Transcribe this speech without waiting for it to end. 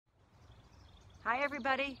Hi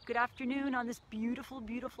everybody, good afternoon on this beautiful,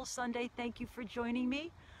 beautiful Sunday. Thank you for joining me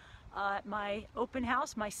at my open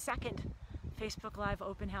house, my second Facebook Live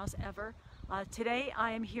open house ever. Today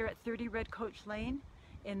I am here at 30 Red Coach Lane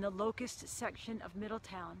in the Locust section of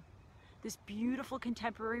Middletown. This beautiful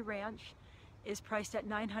contemporary ranch is priced at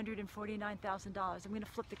 $949,000. I'm going to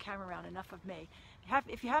flip the camera around, enough of me.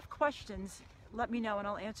 If you have questions, let me know and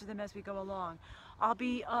I'll answer them as we go along. I'll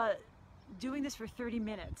be doing this for 30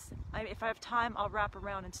 minutes. If I have time, I'll wrap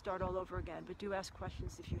around and start all over again, but do ask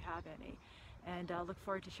questions if you have any. And look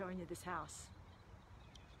forward to showing you this house.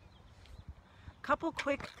 Couple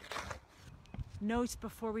quick notes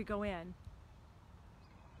before we go in.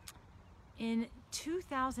 In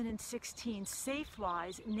 2016,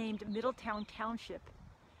 Safewise named Middletown Township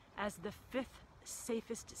as the 5th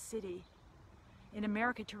safest city in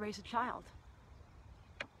America to raise a child.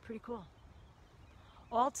 Pretty cool.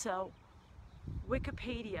 Also,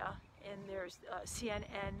 Wikipedia and there's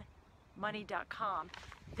CNNmoney.com,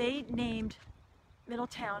 they named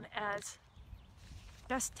Middletown as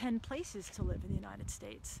best 10 places to live in the United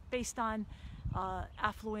States based on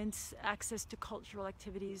affluence, access to cultural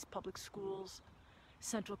activities, public schools,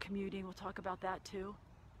 central commuting. I'll talk about that too.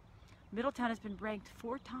 Middletown has been ranked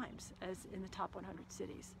 4 times as in the top 100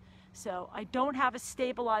 cities. So I don't have a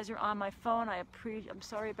stabilizer on my phone. I'm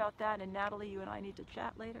sorry about that. And Natalie, you and I need to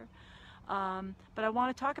chat later. But I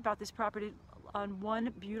want to talk about this property on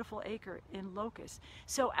 1 beautiful acre in Locust.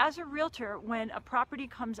 So as a realtor, when a property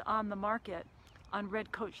comes on the market on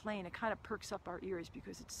Red Coach Lane, it kind of perks up our ears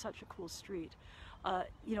because it's such a cool street.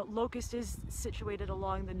 You know, Locust is situated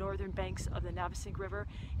along the northern banks of the Navesink River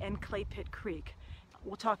and Clay Pit Creek.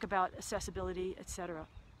 We'll talk about accessibility, etc.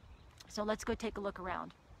 So let's go take a look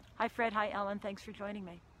around. Hi Fred, hi Ellen, thanks for joining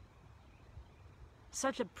me.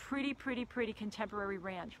 Such a pretty contemporary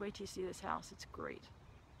ranch. Wait till you see this house, it's great.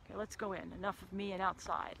 Okay, let's go in. Enough of me and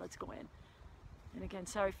outside, let's go in. And again,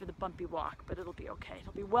 sorry for the bumpy walk, but it'll be okay.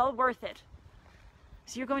 It'll be well worth it.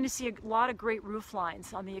 So you're going to see a lot of great roof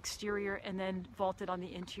lines on the exterior and then vaulted on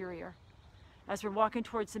the interior. As we're walking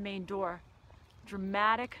towards the main door,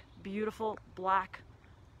 dramatic, beautiful black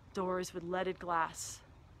doors with leaded glass.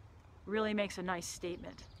 Really makes a nice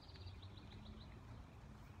statement.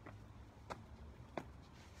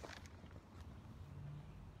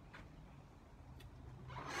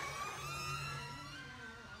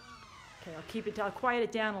 Okay, I'll quiet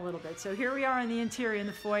it down a little bit. So here we are in the interior, in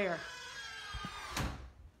the foyer.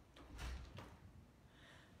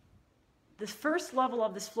 The first level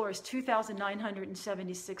of this floor is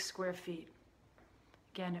 2,976 square feet.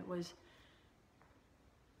 Again, it's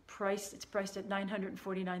priced at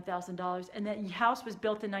 $949,000. And the house was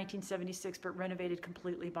built in 1976, but renovated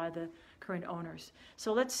completely by the current owners.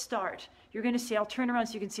 So let's start. You're going to see, I'll turn around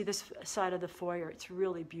so you can see this side of the foyer. It's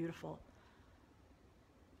really beautiful.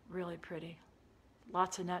 Really pretty.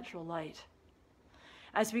 Lots of natural light.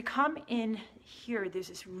 As we come in here, there's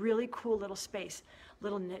this really cool little space,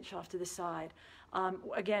 little niche off to the side.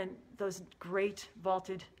 Again, those great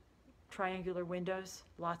vaulted triangular windows,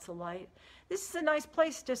 lots of light. This is a nice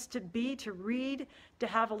place just to be, to read, to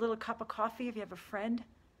have a little cup of coffee if you have a friend.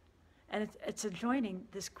 And it's adjoining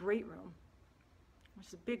this great room, which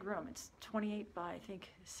is a big room. It's 28 by, I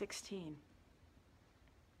think, 16.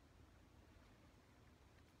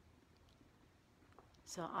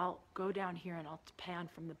 So I'll go down here and I'll pan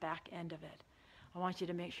from the back end of it. I want you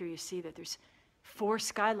to make sure you see that there's 4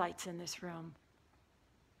 skylights in this room.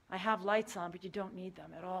 I have lights on, but you don't need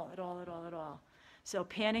them at all. So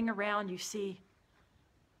panning around, you see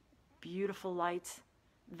beautiful lights.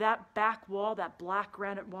 That back wall, that black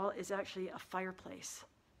granite wall, is actually a fireplace.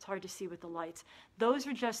 It's hard to see with the lights. Those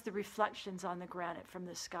are just the reflections on the granite from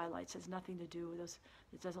the skylights. It has nothing to do with those.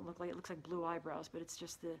 It looks like blue eyebrows, but it's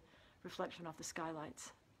just the reflection off the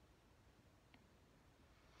skylights.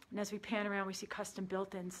 And as we pan around, we see custom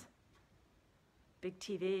built-ins, big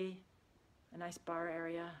TV, a nice bar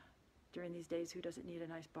area. During these days, who doesn't need a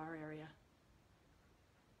nice bar area?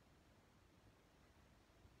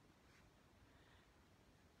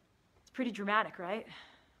 It's pretty dramatic, right?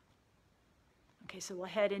 Okay, so we'll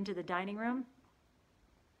head into the dining room.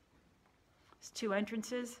 There's 2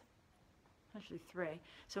 entrances, actually 3.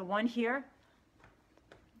 So one here,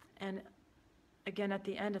 and again at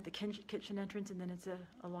the end of the kitchen entrance, and then it's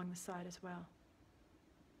along the side as well.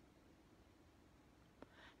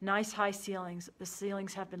 Nice high ceilings. The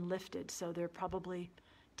ceilings have been lifted, so they're probably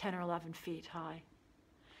 10 or 11 feet high.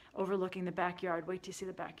 Overlooking the backyard. Wait till you see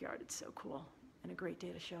the backyard. It's so cool and a great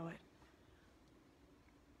day to show it.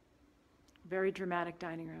 Very dramatic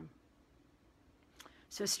dining room.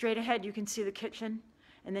 So straight ahead you can see the kitchen,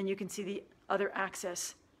 and then you can see the other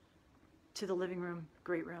access to the living room,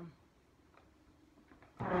 great room.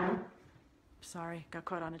 Sorry, got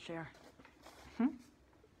caught on a chair.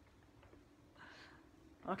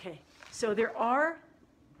 Okay, so there are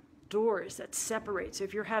doors that separate. So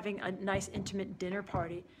if you're having a nice intimate dinner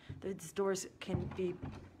party, those doors can be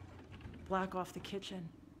block off the kitchen.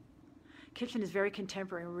 Kitchen is very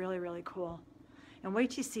contemporary, really, really cool. And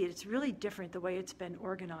wait till you see it. It's really different the way it's been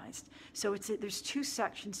organized. So there's two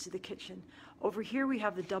sections to the kitchen. Over here we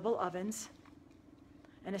have the double ovens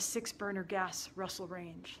and a 6-burner gas Russell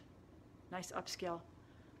range. Nice upscale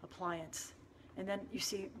appliance. And then you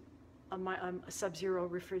see a Sub-Zero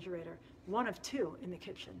refrigerator. One of two in the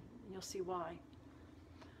kitchen. And you'll see why.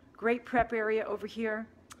 Great prep area over here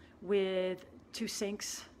with 2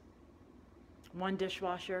 sinks, 1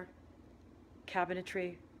 dishwasher,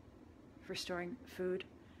 cabinetry for storing food,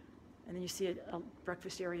 and then you see a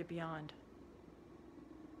breakfast area beyond.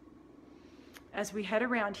 As we head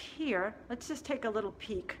around here, let's just take a little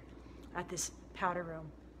peek at this powder room.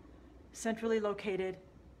 Centrally located,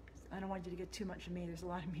 I don't want you to get too much of me, there's a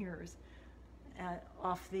lot of mirrors,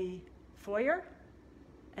 off the foyer.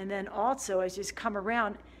 And then also, as you come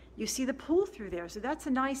around, you see the pool through there. So that's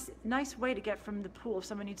a nice way to get from the pool if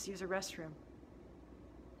someone needs to use a restroom.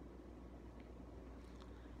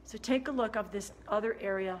 So take a look of this other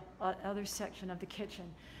area, other section of the kitchen.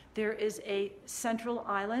 There is a central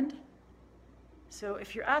island. So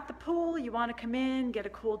if you're at the pool, you want to come in, get a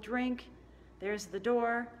cool drink, there's the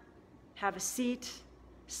door, have a seat,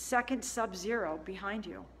 second Sub-Zero behind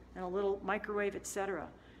you, and a little microwave, etc.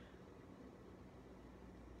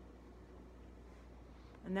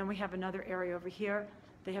 And then we have another area over here.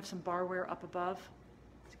 They have some barware up above.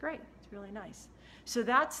 It's great, it's really nice. So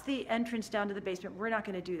that's the entrance down to the basement. We're not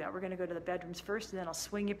going to do that. We're going to go to the bedrooms first, and then I'll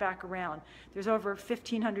swing it back around. There's over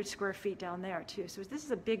 1,500 square feet down there, too. So this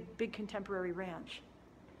is a big contemporary ranch.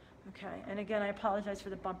 Okay, and again, I apologize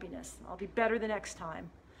for the bumpiness. I'll be better the next time.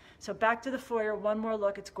 So back to the foyer, one more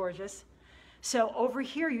look. It's gorgeous. So over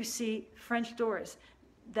here, you see French doors.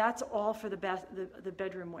 That's all for the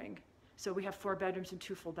bedroom wing. So we have 4 bedrooms and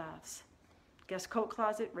 2 full baths. Guest coat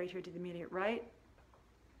closet right here to the immediate right.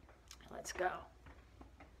 Let's go.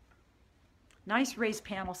 Nice raised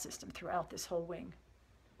panel system throughout this whole wing.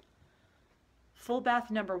 Full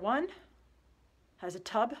bath number 1 has a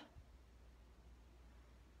tub.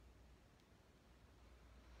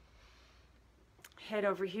 Head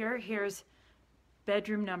over here. Here's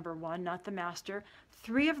bedroom number 1, not the master.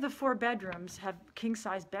 3 of the 4 bedrooms have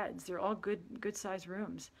king-size beds. They're all good size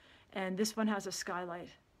rooms. And this one has a skylight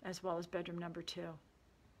as well as bedroom number 2.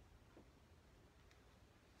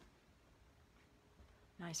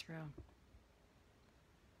 Nice room.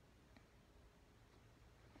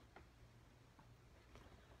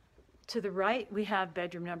 To the right, we have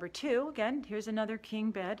bedroom number 2. Again, here's another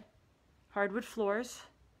king bed, hardwood floors,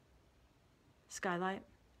 skylight,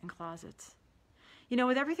 and closets. You know,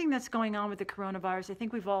 with everything that's going on with the coronavirus, I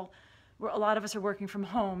think a lot of us are working from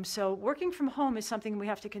home. So working from home is something we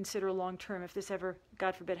have to consider long term if this ever,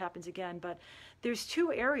 God forbid, happens again. But there's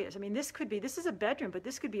 2 areas. I mean, this is a bedroom, but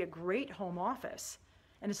this could be a great home office.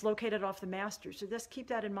 And it's located off the master. So just keep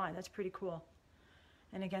that in mind. That's pretty cool.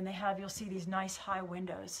 And again, you'll see these nice high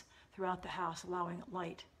windows throughout the house, allowing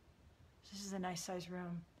light. This is a nice size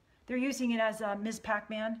room. They're using it as a Ms.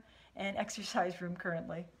 Pac-Man and exercise room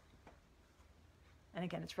currently. And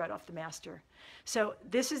again, it's right off the master. So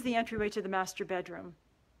this is the entryway to the master bedroom.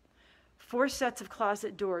 4 sets of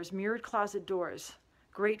closet doors, mirrored closet doors.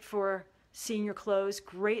 Great for seeing your clothes.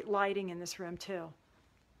 Great lighting in this room too.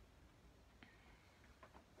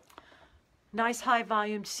 Nice high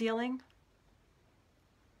volumed ceiling.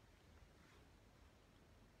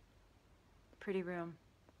 Pretty room.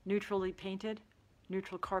 Neutrally painted,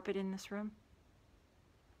 neutral carpet in this room.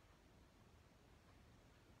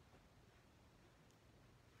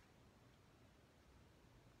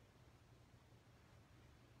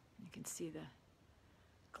 You can see the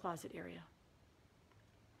closet area.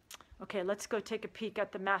 Okay, let's go take a peek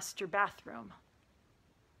at the master bathroom.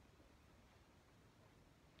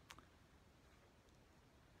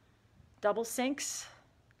 Double sinks.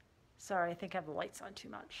 Sorry, I think I have the lights on too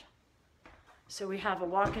much. So we have a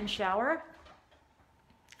walk-in shower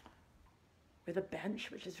with a bench,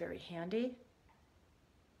 which is very handy.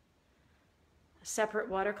 A separate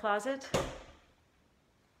water closet.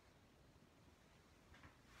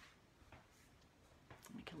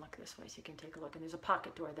 You can look this way so you can take a look. And there's a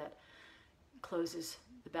pocket door that closes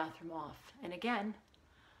the bathroom off. And again,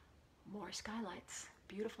 more skylights,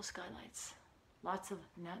 beautiful skylights. Lots of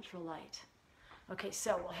natural light. Okay,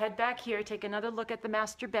 so we'll head back here, take another look at the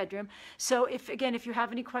master bedroom. So if you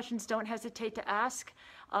have any questions, don't hesitate to ask.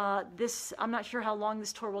 I'm not sure how long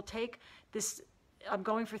this tour will take. I'm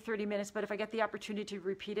going for 30 minutes, but if I get the opportunity to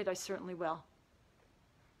repeat it, I certainly will.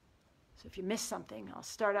 So if you miss something, I'll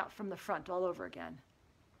start out from the front all over again.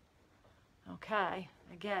 Okay,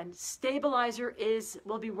 again, stabilizer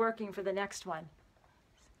will be working for the next one.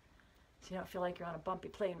 So you don't feel like you're on a bumpy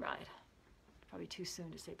plane ride. Probably too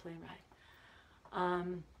soon to say plane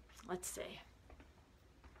ride. Let's see.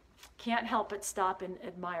 Can't help but stop and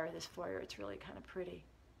admire this foyer. It's really kind of pretty.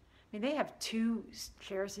 I mean, they have 2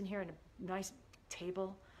 chairs in here and a nice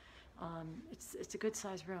table. It's a good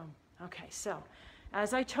sized room. Okay, so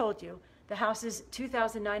as I told you, the house is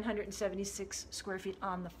 2,976 square feet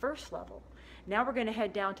on the first level. Now we're going to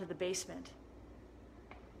head down to the basement.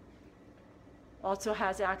 Also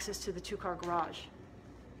has access to the 2-car garage.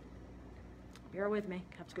 Bear with me,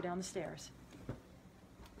 have to go down the stairs.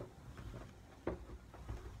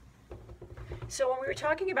 So when we were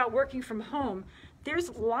talking about working from home, there's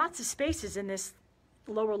lots of spaces in this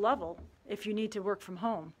lower level if you need to work from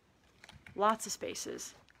home. Lots of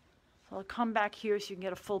spaces. So I'll come back here so you can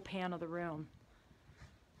get a full pan of the room.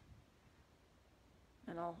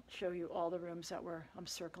 And I'll show you all the rooms that I'm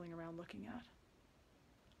circling around looking at.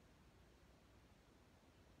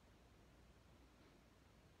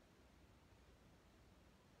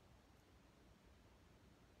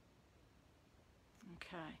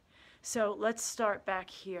 Okay, so let's start back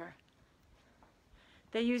here.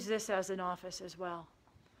 They use this as an office as well.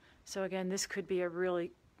 So again, this could be a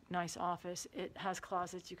really nice office. It has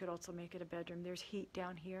closets. You could also make it a bedroom. There's heat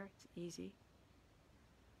down here. It's easy.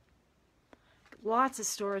 Lots of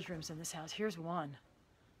storage rooms in this house. Here's one.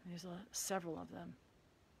 There's several of them.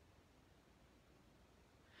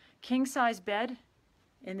 King-size bed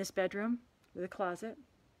in this bedroom with a closet.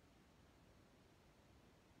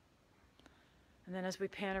 And then as we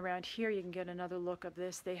pan around here, you can get another look of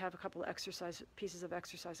this. They have a couple of pieces of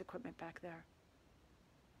exercise equipment back there.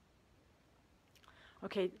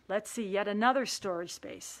 Okay, let's see yet another storage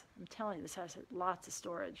space. I'm telling you, this has lots of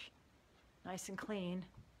storage. Nice and clean.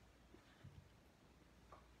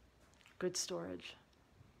 Good storage.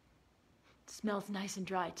 It smells nice and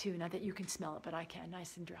dry too. Not that you can smell it, but I can.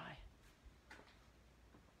 Nice and dry.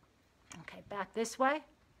 Okay, back this way.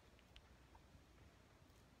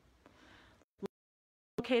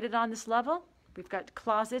 Located on this level, we've got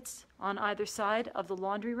closets on either side of the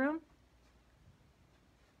laundry room.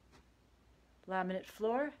 Laminate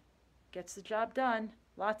floor, gets the job done.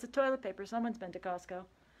 Lots of toilet paper. Someone's been to Costco.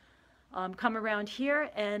 Come around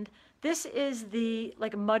here, and this is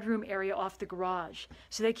like a mudroom area off the garage.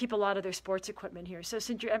 So they keep a lot of their sports equipment here. So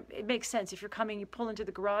since it makes sense. If you're coming, you pull into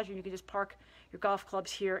the garage, and you can just park your golf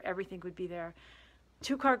clubs here. Everything would be there.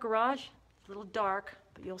 2-car garage, a little dark,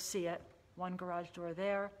 but you'll see it. 1 garage door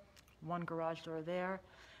there, 1 garage door there,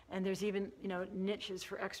 and there's even, niches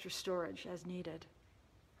for extra storage as needed.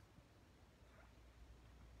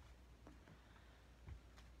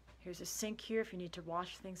 Here's a sink here if you need to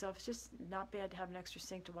wash things off. It's just not bad to have an extra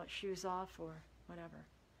sink to wash shoes off or whatever.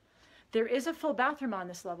 There is a full bathroom on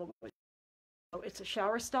this level. It's a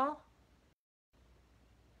shower stall,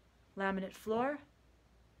 laminate floor,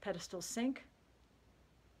 pedestal sink,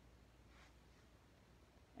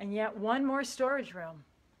 and yet 1 more storage room.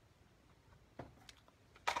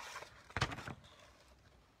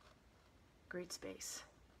 Great space.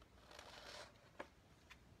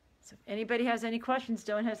 So if anybody has any questions,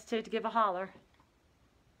 don't hesitate to give a holler.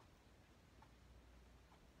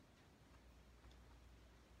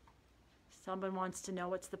 Someone wants to know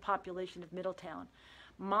what's the population of Middletown.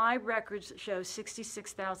 My records show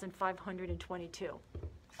 66,522.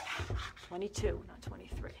 22, not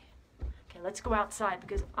 23. Okay, let's go outside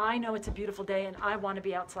because I know it's a beautiful day and I want to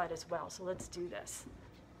be outside as well. So let's do this.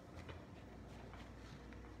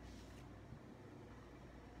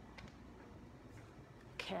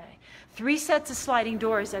 Okay, 3 sets of sliding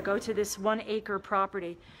doors that go to this 1-acre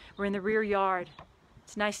property. We're in the rear yard.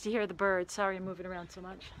 It's nice to hear the birds. Sorry I'm moving around so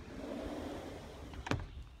much.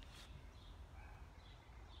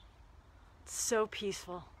 It's so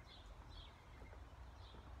peaceful.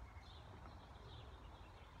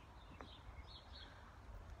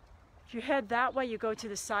 If you head that way, you go to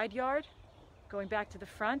the side yard, going back to the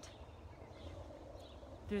front.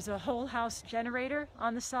 There's a whole house generator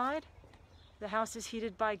on the side. The house is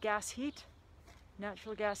heated by gas heat,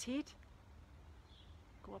 natural gas heat.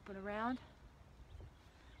 Go up and around.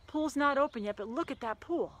 Pool's not open yet, but look at that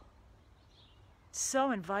pool. It's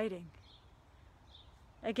so inviting.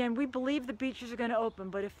 Again, we believe the beaches are going to open,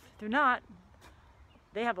 but if they're not,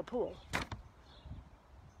 they have a pool.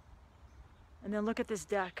 And then look at this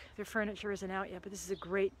deck. Their furniture isn't out yet, but this is a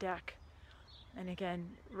great deck. And again,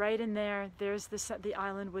 right in there, there's the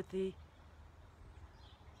island with the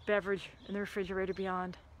beverage and the refrigerator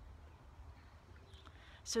beyond.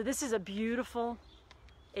 So this is a beautiful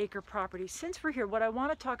acre property. Since we're here, what I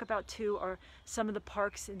want to talk about too are some of the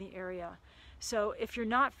parks in the area. So if you're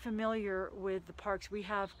not familiar with the parks, we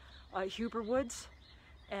have Huber Woods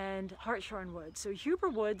and Hartshorne Woods. So Huber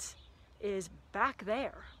Woods is back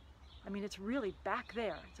there. I mean, it's really back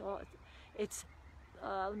there.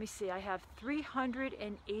 Let me see, I have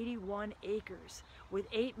 381 acres with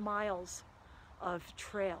 8 miles of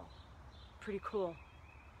trail. Pretty cool.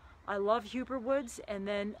 I love Huber Woods, and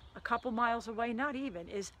then a couple miles away, not even,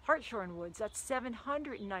 is Hartshorne Woods. That's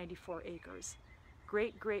 794 acres.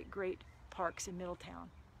 Great, great, great parks in Middletown.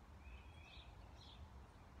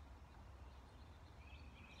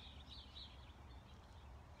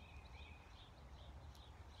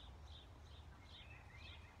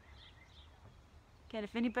 Again,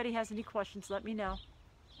 if anybody has any questions, let me know.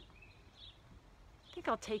 I think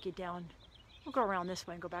I'll take you down. We'll go around this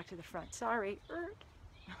way and go back to the front. Sorry.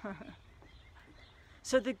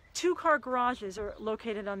 So the 2-car garages are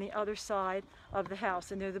located on the other side of the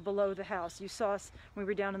house, and they're below the house. You saw us when we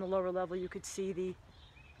were down in the lower level, you could see the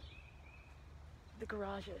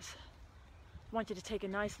garages. I want you to take a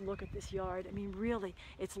nice look at this yard. I mean, really,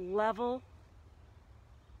 it's level.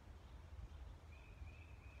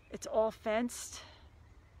 It's all fenced.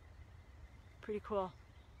 Pretty cool.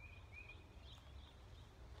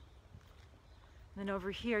 And then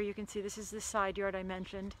over here, you can see this is the side yard I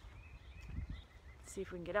mentioned. Let's see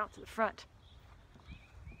if we can get out to the front.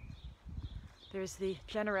 There's the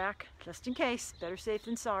Generac, just in case. Better safe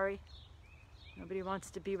than sorry. Nobody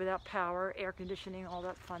wants to be without power, air conditioning, all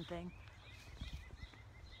that fun thing.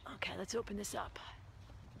 Okay, let's open this up.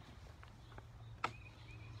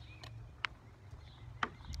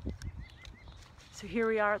 So here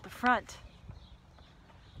we are at the front.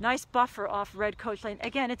 Nice buffer off Red Coach Lane.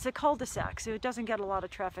 Again, it's a cul-de-sac, so it doesn't get a lot of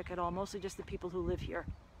traffic at all, mostly just the people who live here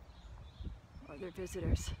or their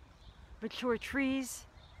visitors. Mature trees.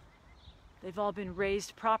 They've all been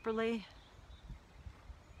raised properly.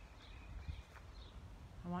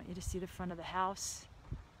 I want you to see the front of the house.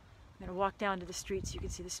 I'm going to walk down to the street so you can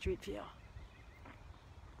see the street view.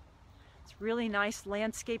 It's really nice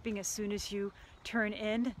landscaping as soon as you turn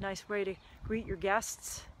in. Nice way to greet your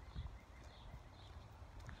guests.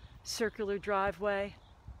 Circular driveway.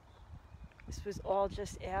 This was all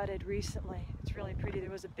just added recently. It's really pretty.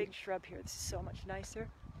 There was a big shrub here. This is so much nicer.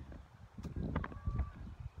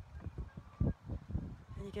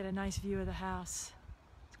 And you get a nice view of the house.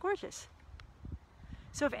 It's gorgeous.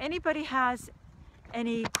 So if anybody has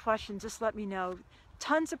any questions, just let me know.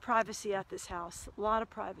 Tons of privacy at this house. A lot of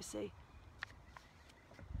privacy.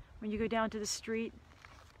 When you go down to the street,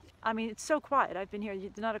 I mean, it's so quiet. I've been here.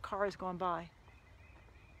 Not a car is going by.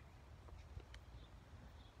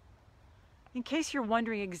 In case you're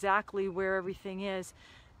wondering exactly where everything is,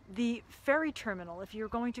 the ferry terminal, if you're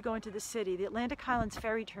going to go into the city, the Atlantic Highlands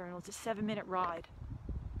Ferry Terminal, it's a 7-minute ride.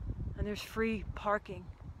 And there's free parking.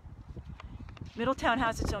 Middletown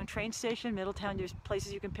has its own train station. Middletown, there's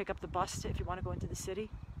places you can pick up the bus if you want to go into the city.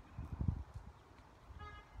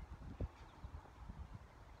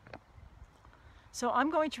 So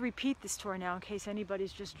I'm going to repeat this tour now in case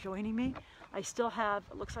anybody's just joining me. I still have,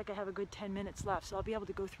 it looks like I have a good 10 minutes left, so I'll be able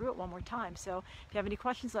to go through it one more time. So if you have any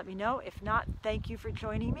questions, let me know. If not, thank you for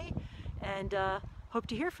joining me, and hope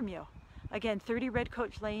to hear from you. Again, 30 Red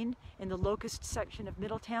Coach Lane in the Locust section of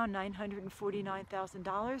Middletown,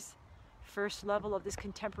 $949,000. First level of this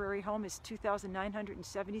contemporary home is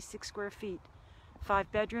 2,976 square feet.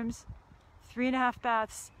 5 bedrooms, 3.5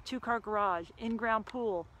 baths, 2-car garage, in-ground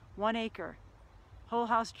pool, 1 acre. Whole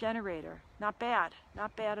house generator. Not bad.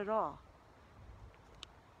 Not bad at all.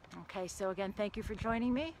 Okay, so again, thank you for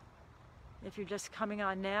joining me. If you're just coming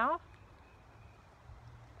on now.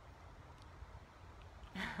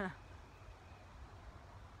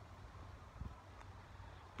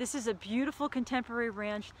 This is a beautiful contemporary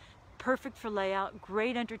ranch, perfect for layout,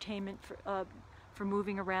 great entertainment for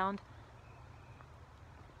moving around.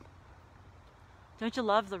 Don't you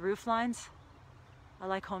love the roof lines? I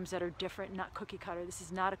like homes that are different, not cookie cutter. This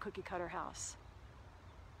is not a cookie cutter house.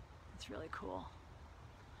 It's really cool.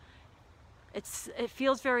 It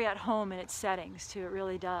feels very at home in its settings too, it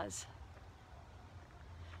really does.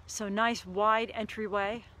 So nice wide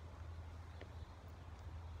entryway.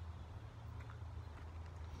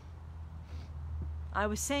 I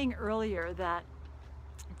was saying earlier that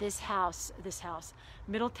this house,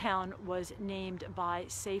 Middletown, was named by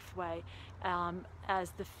Safeway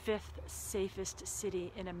as the 5th safest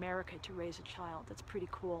city in America to raise a child. That's pretty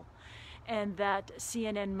cool. and that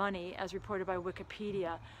CNN Money, as reported by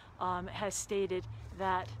Wikipedia, has stated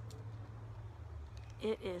that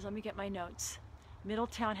it is, let me get my notes,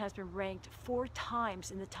 Middletown has been ranked 4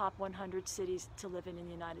 times in the top 100 cities to live in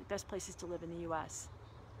the best places to live in the US.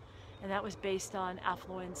 And that was based on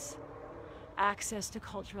affluence, access to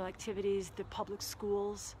cultural activities, the public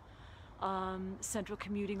schools, central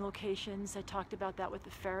commuting locations. I talked about that with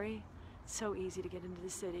the ferry. It's so easy to get into the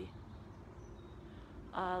city.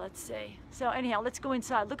 Let's see. So anyhow, let's go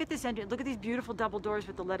inside. Look at this entrance. Look at these beautiful double doors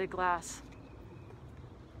with the leaded glass.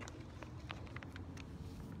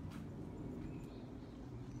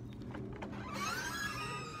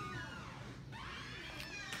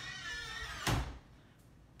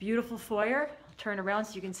 Beautiful foyer. I'll turn around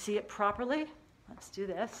so you can see it properly. Let's do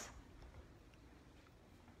this.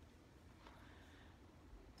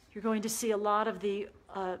 You're going to see a lot of the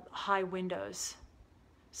high windows.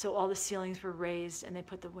 So all the ceilings were raised and they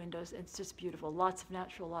put the windows. It's just beautiful. Lots of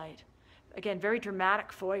natural light. Again, very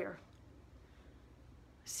dramatic foyer.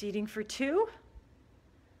 Seating for 2.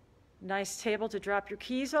 Nice table to drop your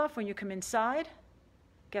keys off when you come inside.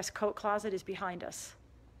 Guest coat closet is behind us.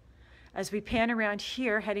 As we pan around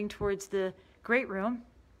here, heading towards the great room,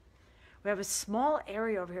 we have a small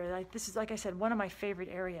area over here. This is, like I said, one of my favorite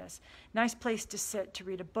areas. Nice place to sit, to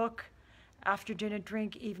read a book, after dinner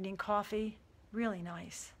drink, evening coffee. Really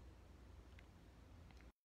nice.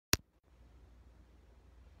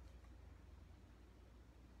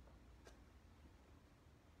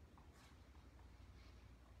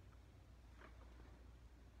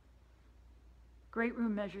 Great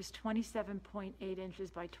room measures 27.8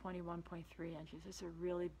 inches by 21.3 inches. It's a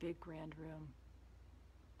really big, grand room.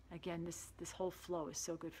 Again, this whole flow is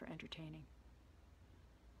so good for entertaining.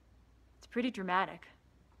 It's pretty dramatic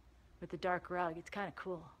with the dark rug. It's kind of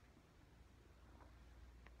cool.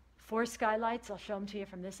 4 skylights. I'll show them to you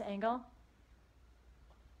from this angle.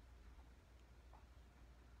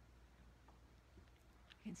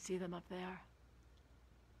 You can see them up there.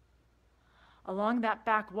 Along that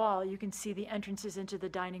back wall, you can see the entrances into the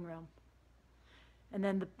dining room. And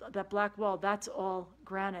then that black wall, that's all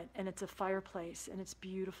granite, and it's a fireplace, and it's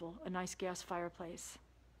beautiful, a nice gas fireplace.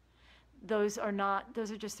 Those are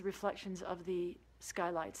just the reflections of the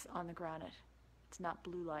skylights on the granite. It's not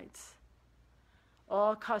blue lights.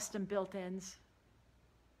 All custom built-ins,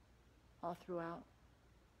 all throughout.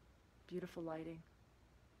 Beautiful lighting.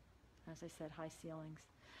 As I said, high ceilings.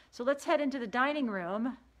 So let's head into the dining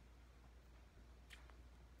room.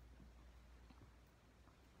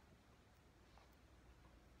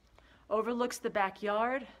 Overlooks the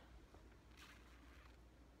backyard.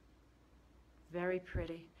 Very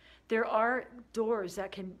pretty. There are doors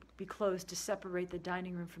that can be closed to separate the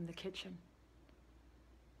dining room from the kitchen.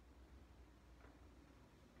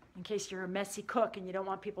 In case you're a messy cook and you don't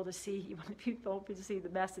want people to see, you want people to see the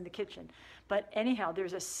mess in the kitchen. But anyhow,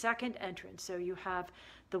 there's a second entrance. So you have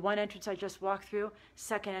the one entrance I just walked through,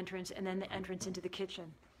 second entrance, and then the entrance into the kitchen.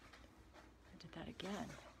 I did that again.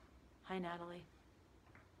 Hi, Natalie.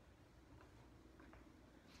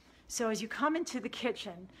 So as you come into the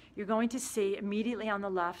kitchen, you're going to see immediately on the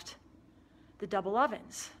left the double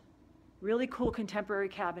ovens. Really cool contemporary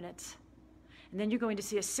cabinets. And then you're going to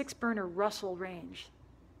see a 6-burner Russell range.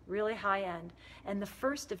 Really high end. And the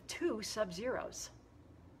first of 2 Sub-Zeros.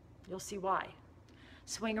 You'll see why.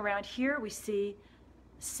 Swing around here, we see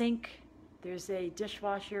a sink, there's a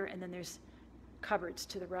dishwasher, and then there's cupboards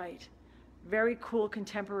to the right. Very cool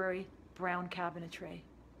contemporary brown cabinetry.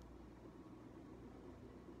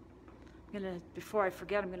 Before I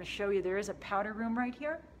forget, I'm going to show you there is a powder room right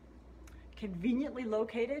here, conveniently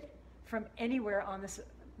located from anywhere on this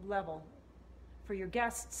level for your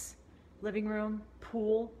guests, living room,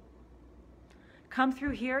 pool. Come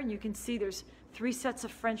through here and you can see there's 3 sets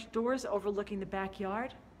of French doors overlooking the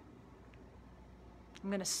backyard. I'm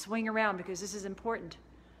going to swing around because this is important.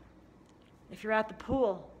 If you're at the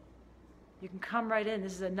pool, you can come right in.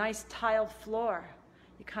 This is a nice tiled floor.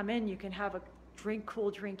 You come in, you can have a cool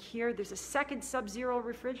drink here. There's a second Sub-Zero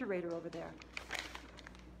refrigerator over there.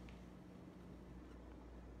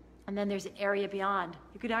 And then there's an area beyond.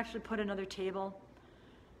 You could actually put another table.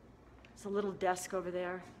 There's a little desk over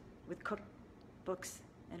there with cookbooks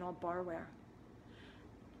and all barware.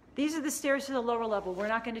 These are the stairs to the lower level. We're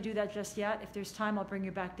not going to do that just yet. If there's time, I'll bring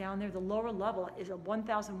you back down there. The lower level is a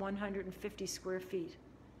 1,150 square feet.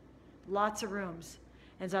 Lots of rooms.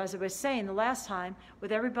 And as I was saying the last time,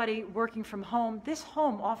 with everybody working from home, this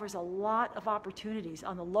home offers a lot of opportunities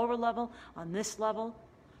on the lower level, on this level.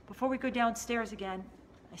 Before we go downstairs again,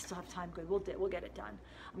 I still have time, good, we'll get it done.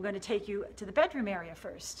 I'm going to take you to the bedroom area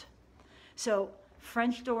first. So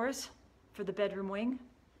French doors for the bedroom wing.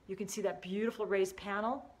 You can see that beautiful raised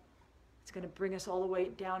panel. It's going to bring us all the way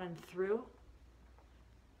down and through.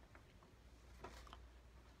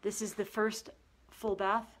 This is the first full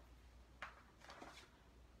bath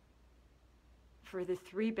for the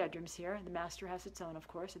 3 bedrooms here. The master has its own, of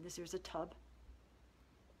course, and here's a tub.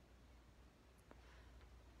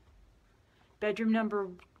 Bedroom number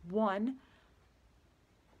 1.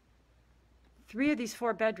 3 of these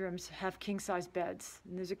 4 bedrooms have king-size beds,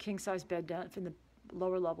 and there's a king-size bed down in the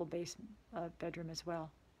lower level bedroom as well.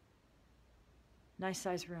 Nice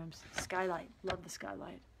size rooms. Skylight. Love the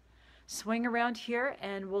skylight. Swing around here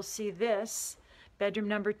and we'll see this. Bedroom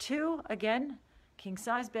number 2, again,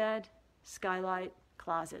 king-size bed, skylight,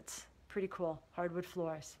 closets. Pretty cool. Hardwood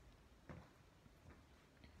floors.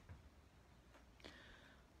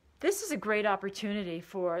 This is a great opportunity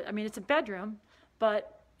for, I mean, it's a bedroom,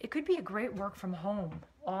 but it could be a great work from home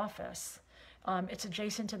office. It's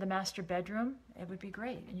adjacent to the master bedroom. It would be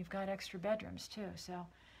great. And you've got extra bedrooms too. So,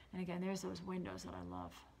 and again, there's those windows that I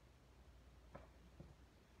love.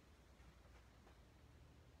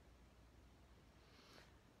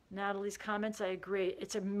 Natalie's comments, I agree.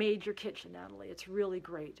 It's a major kitchen, Natalie. It's really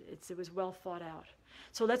great. It was well thought out.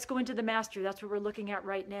 So let's go into the master. That's what we're looking at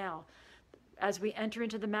right now. As we enter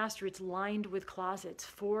into the master, it's lined with closets,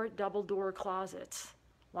 4 double-door closets.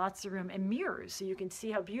 Lots of room and mirrors so you can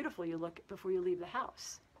see how beautiful you look before you leave the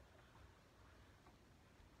house.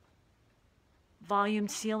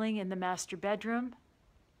 Volumed ceiling in the master bedroom.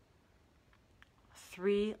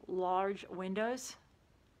 3 large windows.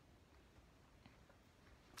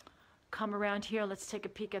 Come around here, let's take a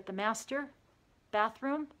peek at the master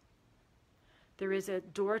bathroom. There is a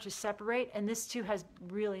door to separate, and this too has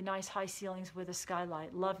really nice high ceilings with a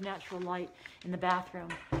skylight. Love natural light in the bathroom.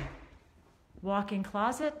 Walk-in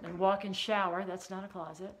closet and walk-in shower. That's not a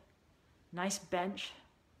closet. Nice bench.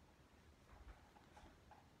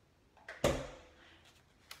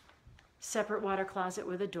 Separate water closet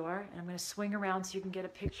with a door. And I'm going to swing around so you can get a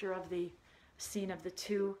picture of the scene of the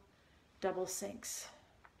 2 double sinks.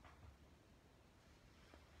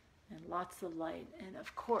 And lots of light. And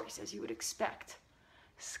of course, as you would expect,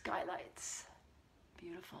 skylights.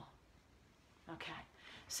 Beautiful. Okay.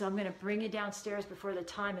 So I'm going to bring you downstairs before the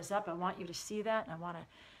time is up. I want you to see that. And I want to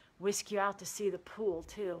whisk you out to see the pool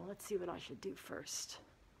too. Let's see what I should do first.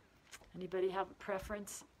 Anybody have a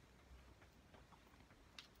preference?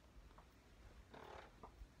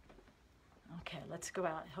 Okay, let's go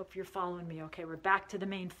out. I hope you're following me. Okay, we're back to the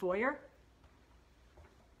main foyer.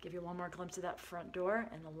 Give you one more glimpse of that front door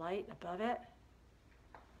and the light above it.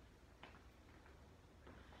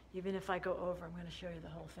 Even if I go over, I'm going to show you the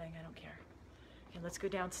whole thing. I don't care. Okay, let's go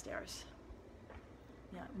downstairs.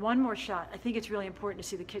 Yeah, one more shot. I think it's really important to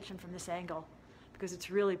see the kitchen from this angle because it's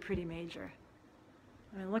really pretty major.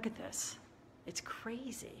 I mean, look at this. It's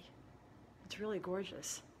crazy. It's really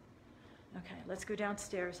gorgeous. Okay, let's go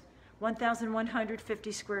downstairs.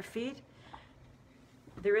 1,150 square feet.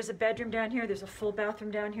 There is a bedroom down here. There's a full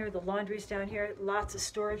bathroom down here. The laundry's down here. Lots of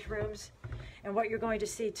storage rooms. And what you're going to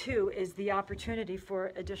see too is the opportunity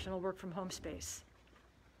for additional work from home space.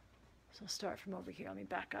 So I'll start from over here. Let me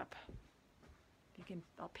back up.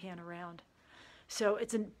 I'll pan around. So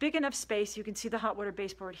it's a big enough space. You can see the hot water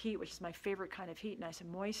baseboard heat, which is my favorite kind of heat, nice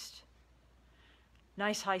and moist.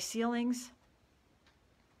 Nice high ceilings.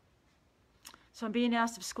 So I'm being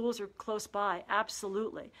asked if schools are close by.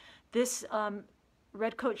 Absolutely. This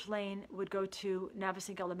Red Coach Lane would go to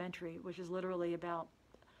Navesink Elementary, which is literally about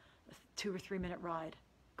a 2 or 3 minute ride.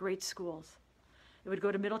 Great schools. It would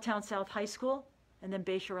go to Middletown South High School and then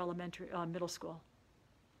Bayshore Elementary Middle School.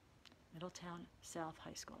 Middletown South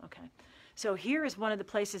High School. Okay. So here is one of the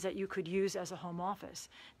places that you could use as a home office.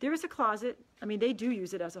 There is a closet. I mean, they do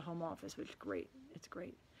use it as a home office, which is great. It's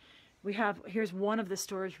great. Here's one of the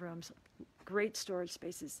storage rooms. Great storage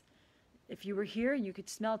spaces. If you were here, you could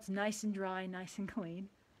smell it's nice and dry, nice and clean.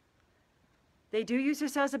 They do use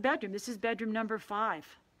this as a bedroom. This is bedroom number 5.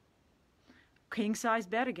 King size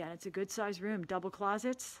bed again. It's a good size room. Double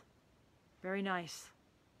closets. Very nice.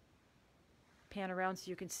 Pan around so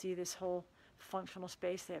you can see this whole functional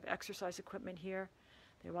space. They have exercise equipment here.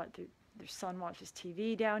 Their son watches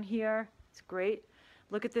TV down here. It's great.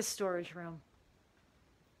 Look at this storage room.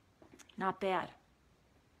 Not bad.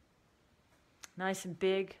 Nice and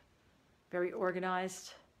big. Very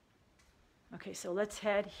organized. Okay, so let's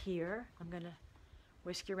head here. I'm going to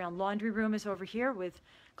whisk you around. Laundry room is over here with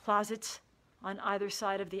closets on either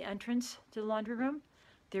side of the entrance to the laundry room.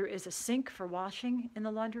 There is a sink for washing in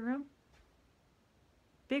the laundry room.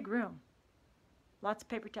 Big room. Lots of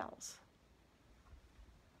paper towels.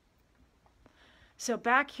 So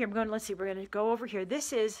back here, we're going to go over here.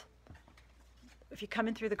 This is if you come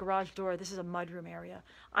in through the garage door, this is a mudroom area.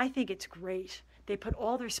 I think it's great. They put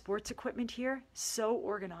all their sports equipment here, so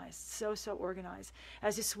organized, so organized.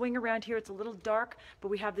 As you swing around here, it's a little dark, but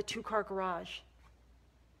we have the 2-car garage.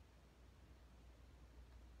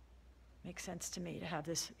 Makes sense to me to have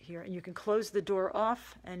this here. And you can close the door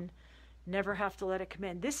off and never have to let it come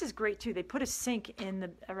in. This is great too. They put a sink in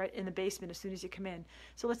the basement as soon as you come in.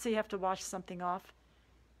 So let's say you have to wash something off.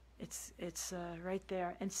 It's right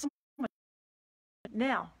there. And so much.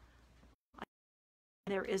 Now,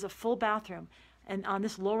 there is a full bathroom, and on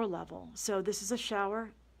this lower level. So this is a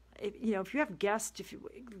shower. If you have guests,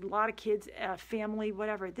 a lot of kids, family,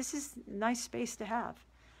 whatever, this is nice space to have.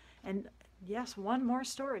 And yes, one more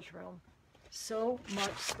storage room. So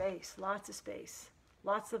much space, lots of space,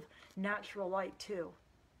 lots of natural light too,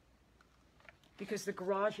 because the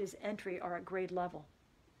garage's entry are at grade level.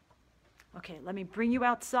 Okay, let me bring you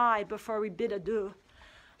outside before we bid adieu.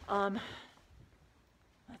 Let's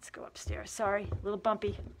go upstairs. Sorry, a little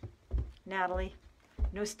bumpy. Natalie,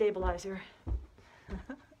 no stabilizer.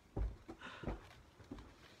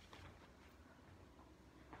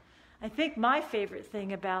 I think my favorite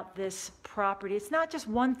thing about this property, it's not just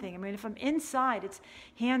one thing. I mean, if I'm inside, it's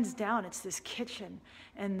hands down, it's this kitchen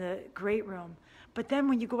and the great room. But then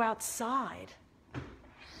when you go outside,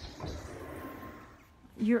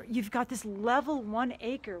 you've got this level 1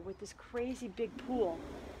 acre with this crazy big pool.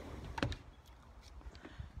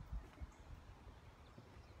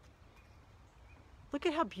 Look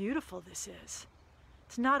at how beautiful this is.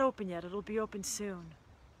 It's not open yet. It'll be open soon.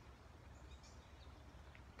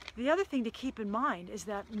 The other thing to keep in mind is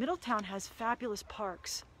that Middletown has fabulous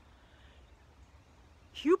parks.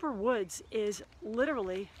 Huber Woods is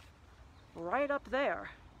literally right up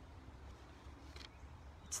there.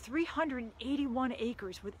 It's 381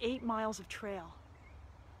 acres with 8 miles of trail.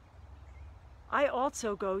 I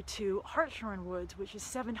also go to Hartshorne Woods, which is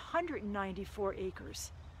 794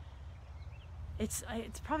 acres. It's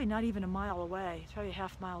probably not even a mile away. It's probably a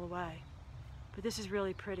half mile away. But this is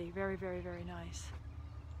really pretty. Very, very, very nice.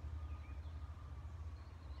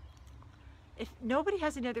 If nobody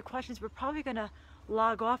has any other questions, we're probably going to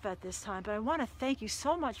log off at this time. But I want to thank you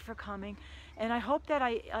so much for coming. And I hope that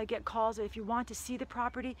I get calls. If you want to see the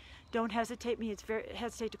property, don't hesitate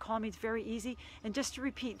to call me. It's very easy. And just to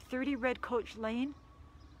repeat, 30 Red Coach Lane.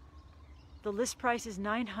 The list price is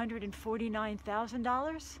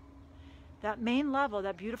 $949,000. That main level,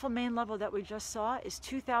 that beautiful main level that we just saw, is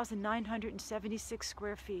 2,976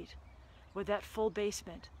 square feet with that full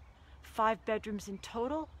basement. 5 bedrooms in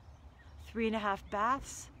total, 3.5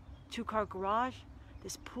 baths, 2-car garage,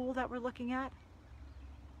 this pool that we're looking at.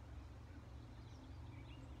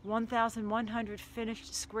 1,100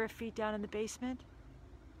 finished square feet down in the basement.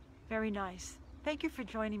 Very nice. Thank you for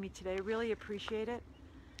joining me today. I really appreciate it.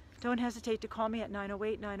 Don't hesitate to call me at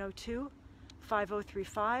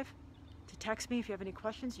 908-902-5035. To text me if you have any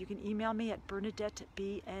questions. You can email me at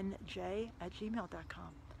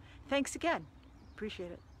bernadettebnj@gmail.com. Thanks again.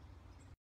 Appreciate it.